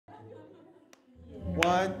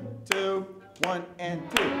1, 2, 1, and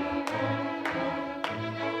 2.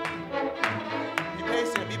 Be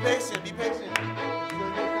patient, be patient, be patient.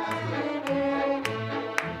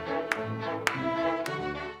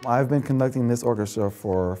 I've been conducting this orchestra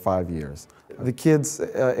for 5 years. The kids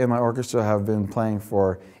in my orchestra have been playing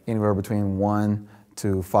for anywhere between 1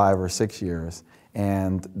 to 5 or 6 years,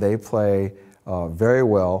 and they play very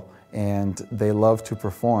well, and they love to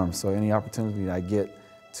perform. So any opportunity I get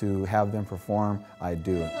to have them perform, I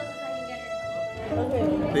do.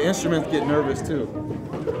 The instruments get nervous too.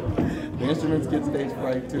 The instruments get stage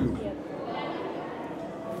fright too.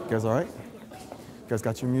 You guys all right? You guys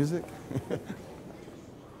got your music?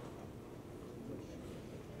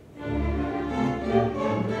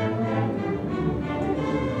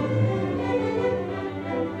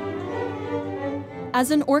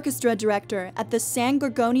 As an orchestra director at the San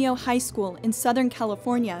Gorgonio High School in Southern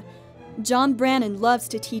California, John Brannon loves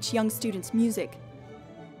to teach young students music.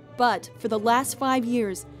 But for the last 5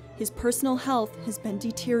 years, his personal health has been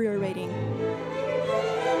deteriorating.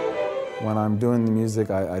 When I'm doing the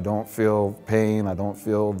music, I don't feel pain, I don't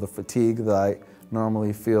feel the fatigue that I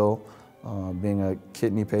normally feel being a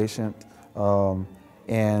kidney patient.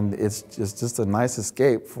 And it's just a nice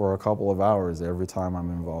escape for a couple of hours every time I'm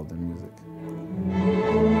involved in music.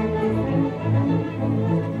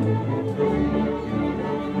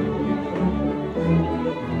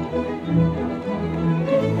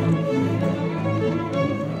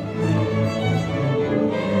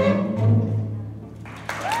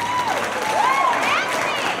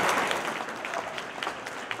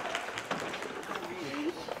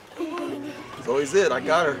 That's always it, I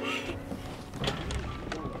got her.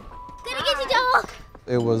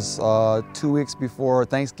 It was 2 weeks before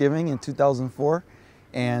Thanksgiving in 2004,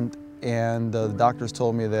 and the doctors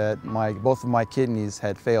told me that both of my kidneys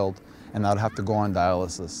had failed and I'd have to go on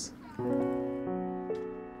dialysis. You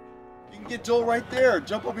can get Joel right there.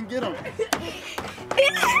 Jump up and get him.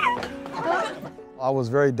 I was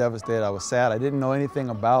very devastated. I was sad. I didn't know anything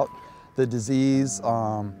about the disease.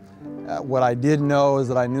 What I did know is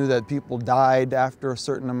that I knew that people died after a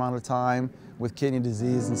certain amount of time with kidney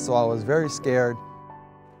disease, and so I was very scared.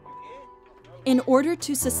 In order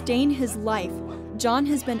to sustain his life, John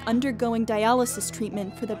has been undergoing dialysis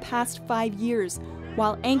treatment for the past 5 years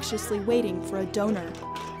while anxiously waiting for a donor.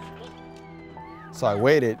 So I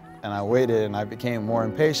waited, and I became more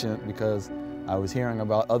impatient because I was hearing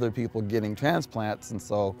about other people getting transplants, and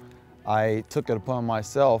so I took it upon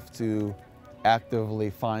myself to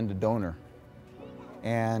actively find a donor.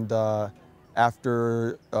 And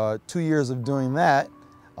after 2 years of doing that,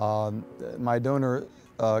 my donor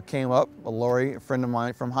came up, Lori, a friend of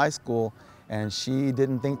mine from high school, and she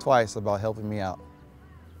didn't think twice about helping me out.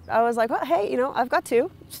 I was like, well, hey, you know, I've got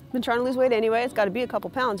two. Just been trying to lose weight anyway. It's got to be a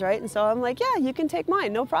couple pounds, right? And so I'm like, yeah, you can take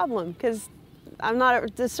mine, no problem, because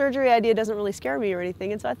the surgery idea doesn't really scare me or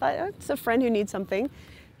anything. And so I thought, oh, it's a friend who needs something.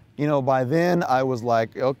 You know, by then I was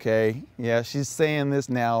like, okay, yeah, she's saying this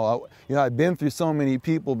now. You know, I've been through so many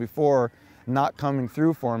people before not coming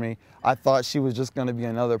through for me. I thought she was just going to be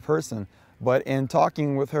another person. But in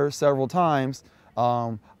talking with her several times,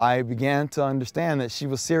 I began to understand that she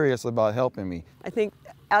was serious about helping me. I think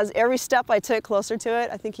as every step I took closer to it,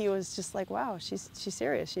 I think he was just like, wow, she's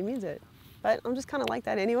serious, she means it. But I'm just kind of like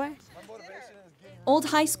that anyway. Old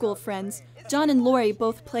high school friends, John and Lori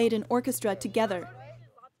both played in orchestra together.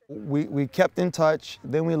 We kept in touch,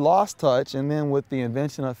 then we lost touch, and then with the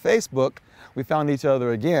invention of Facebook, we found each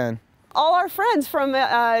other again. All our friends from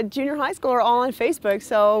junior high school are all on Facebook,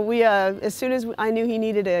 so we, as soon as I knew he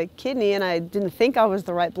needed a kidney and I didn't think I was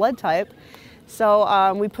the right blood type,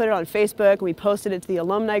 so we put it on Facebook and we posted it to the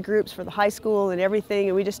alumni groups for the high school and everything,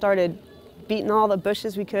 and we just started beating all the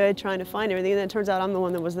bushes we could, trying to find everything, and then it turns out I'm the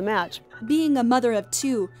one that was the match. Being a mother of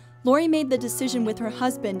two, Lori made the decision with her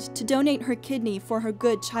husband to donate her kidney for her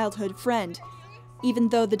good childhood friend. Even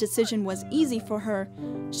though the decision was easy for her,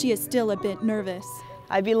 she is still a bit nervous.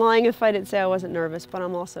 I'd be lying if I didn't say I wasn't nervous, but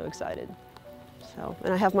I'm also excited. So,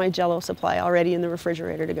 and I have my Jell-O supply already in the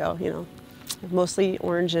refrigerator to go, you know. Mostly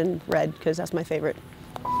orange and red, because that's my favorite.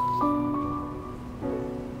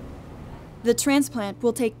 The transplant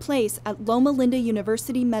will take place at Loma Linda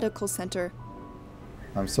University Medical Center.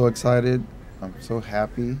 I'm so excited, I'm so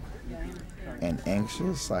happy and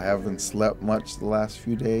anxious. I haven't slept much the last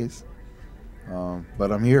few days,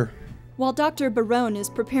 but I'm here. While Dr. Barone is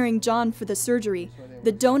preparing John for the surgery,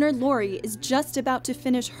 the donor Lori is just about to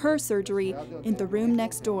finish her surgery in the room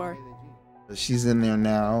next door. She's in there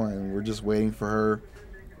now, and we're just waiting for her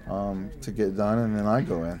to get done, and then I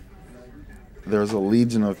go in. There's a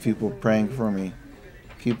legion of people praying for me.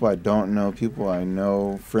 People I don't know, people I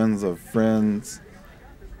know, friends of friends,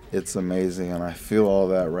 It's amazing, and I feel all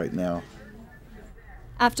that right now.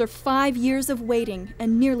 After 5 years of waiting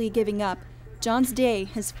and nearly giving up, John's day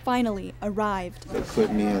has finally arrived. They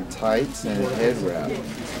put me in tights and a head wrap.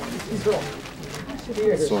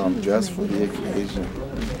 So I'm dressed for the occasion.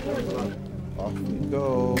 Off we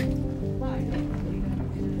go.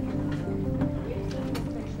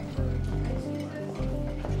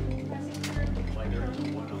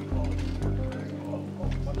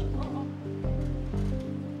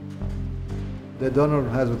 The donor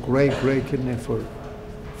has a great kidney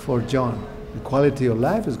for John. The quality of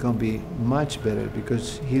life is going to be much better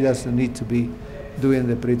because he doesn't need to be doing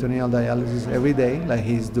the peritoneal dialysis every day like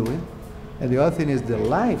he's doing. And the other thing is the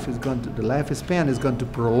lifespan is going to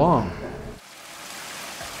prolong.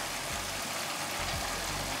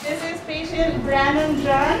 This is patient Brandon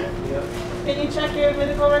John. Can you check your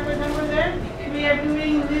medical record number there? We are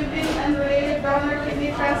doing living unrelated donor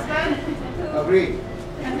kidney transplant. Agree.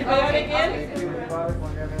 And to go again.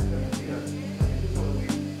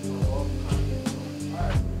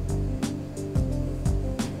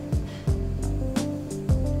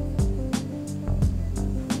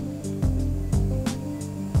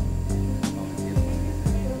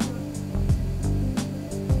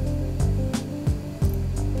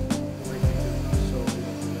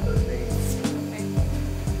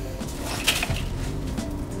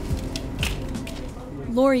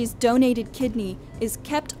 Lori's donated kidney is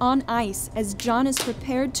kept on ice as John is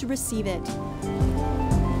prepared to receive it.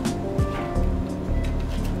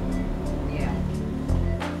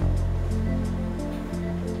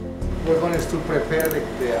 We're going to prepare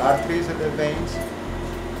the arteries and the veins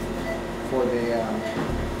for the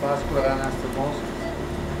vascular anastomosis.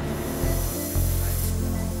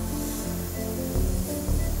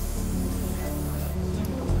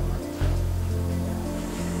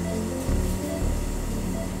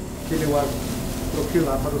 Kidney was procured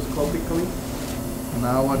laparoscopically an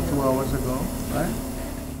hour, 2 hours ago, right?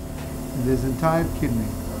 And this entire kidney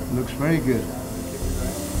looks very good.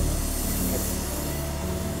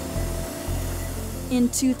 In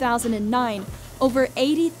 2009, over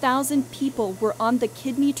 80,000 people were on the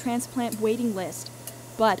kidney transplant waiting list,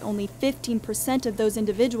 but only 15% of those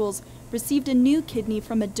individuals received a new kidney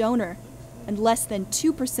from a donor, and less than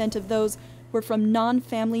 2% of those were from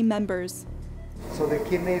non-family members. So the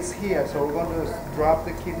kidney is here, so we're going to drop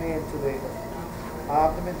the kidney into the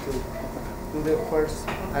abdomen to do the first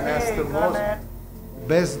anastomosis.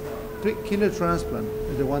 Best kidney transplant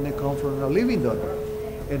is the one that comes from a living donor.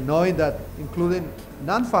 And knowing that, including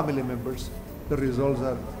non-family members, the results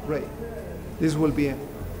are great. This will be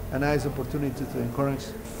a nice opportunity to encourage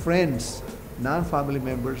friends, non-family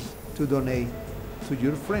members, to donate to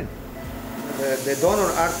your friend. The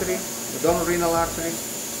donor artery, the donor renal artery,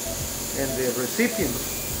 and the recipient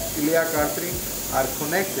iliac artery are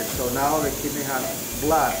connected, so now the kidney has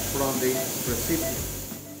blood from the recipient.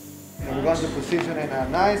 And we're going to position it in a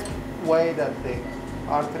nice way that the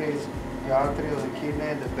arteries, the artery of the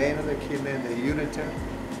kidney, the vein of the kidney, and the ureter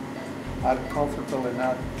are comfortable and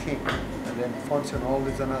not kink, and then function all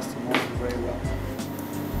these anastomosis very well.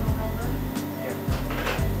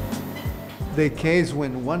 The case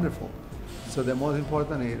went wonderful. So the most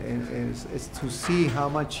important is to see how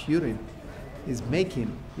much urine is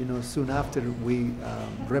making, soon after we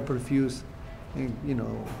reperfuse and,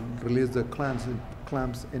 release the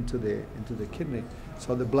clamps into the kidney.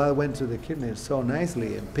 So the blood went to the kidney so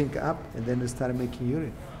nicely and pink up, and then it started making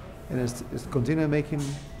urine. And it's continued making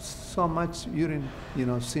so much urine,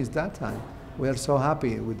 since that time. We are so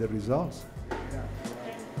happy with the results.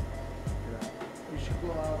 We should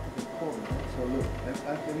go out to the corner. So look,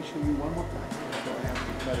 let me show you one more time. So I have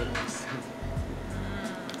to cut it myself.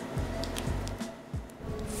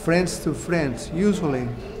 Friends to friends usually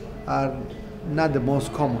are not the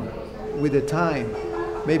most common. With the time,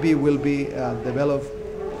 maybe will be develop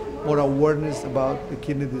more awareness about the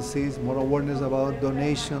kidney disease, more awareness about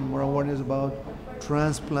donation, more awareness about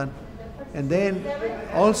transplant, and then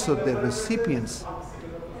also the recipients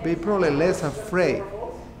be probably less afraid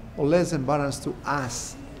or less embarrassed to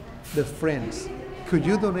ask the friends, could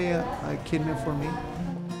you donate a kidney for me?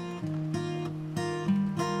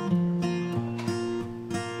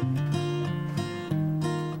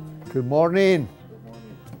 Good morning.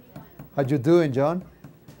 How you doing, John?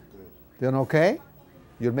 Doing okay?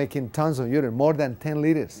 You're making tons of urine, more than 10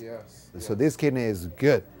 liters. Yes. So this kidney is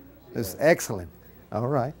good. It's excellent. All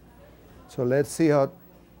right. So let's see how.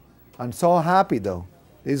 I'm so happy though.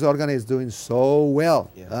 This organ is doing so well.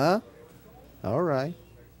 Yeah. Huh? All right.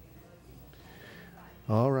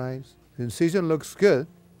 All right. The incision looks good.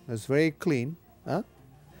 It's very clean. Huh?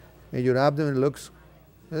 And your abdomen looks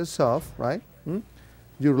soft, right?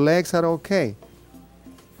 Your legs are okay.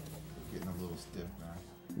 Getting a little stiff now.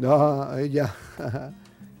 No, yeah.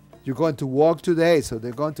 You're going to walk today, so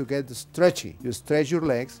they're going to get stretchy. You stretch your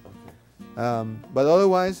legs. Okay. But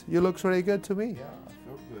otherwise, you look really good to me. Yeah, I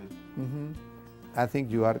feel good. I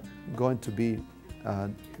think you are going to be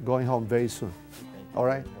going home very soon. All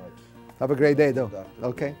right? Have a great day, though.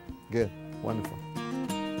 Okay? Good. Wonderful.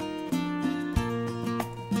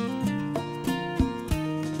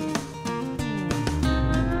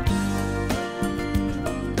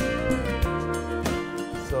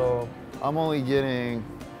 So I'm only getting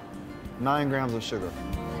 9 grams of sugar.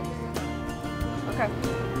 Okay.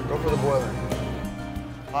 Go for the boiler.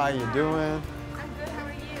 How you doing? I'm good, how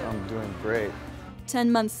are you? I'm doing great.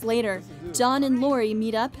 10 months later, John and Lori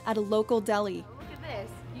meet up at a local deli. Look at this.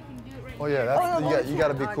 You can do it right Oh yeah, that's you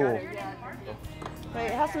gotta be cool. Wait,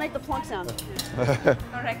 it has to make the plunk sound. All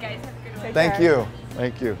right, guys, have a good one. Thank you.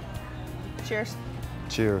 Thank you. Cheers.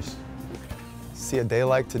 Cheers. See, a day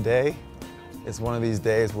like today is one of these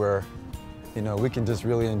days where, you know, we can just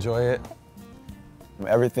really enjoy it.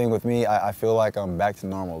 Everything with me, I feel like I'm back to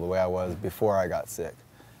normal the way I was before I got sick.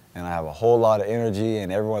 And I have a whole lot of energy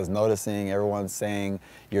and everyone's noticing, everyone's saying,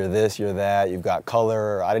 you're this, you're that, you've got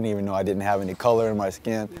color. I didn't even know I didn't have any color in my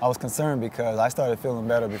skin. I was concerned because I started feeling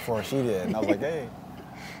better before she did. And I was like, hey.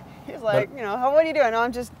 He's like, you know, what are you doing? Oh,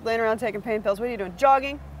 I'm just laying around taking pain pills. What are you doing?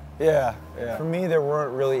 Jogging? Yeah, yeah. For me, there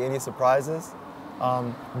weren't really any surprises,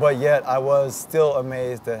 but yet I was still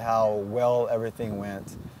amazed at how well everything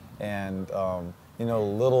went, and you know,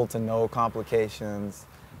 little to no complications,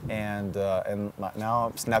 and now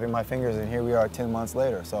I'm snapping my fingers, and here we are 10 months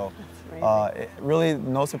later. So, really,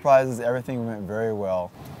 no surprises. Everything went very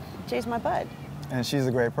well. Jay's my bud. And she's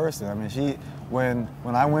a great person. I mean, when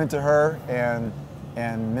I went to her and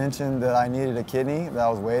mentioned that I needed a kidney, that I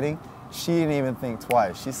was waiting, she didn't even think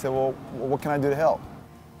twice. She said, well, what can I do to help?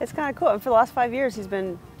 It's kind of cool. And for the last 5 years, he's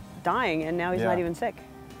been dying, and now he's Yeah. not even sick.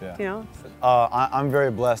 Yeah. You know? I'm very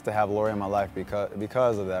blessed to have Lori in my life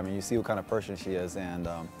because of that. I mean, you see what kind of person she is, and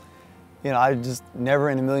you know, I just never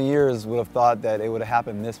in a million years would have thought that it would have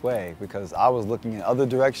happened this way, because I was looking in other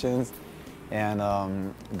directions, and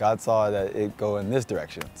God saw that it go in this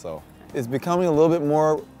direction. So it's becoming a little bit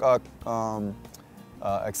more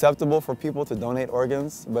acceptable for people to donate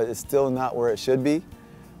organs, but it's still not where it should be.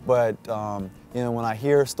 But you know, when I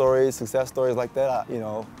hear stories, success stories like that, you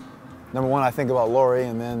know, number one, I think about Lori,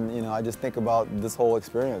 and then, you know, I just think about this whole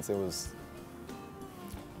experience. It was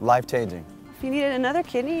life-changing. If you needed another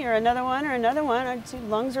kidney or another one, or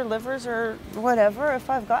lungs or livers or whatever, if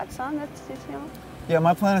I've got some, that's, you know. Yeah,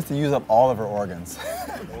 my plan is to use up all of her organs. The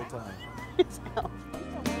whole time.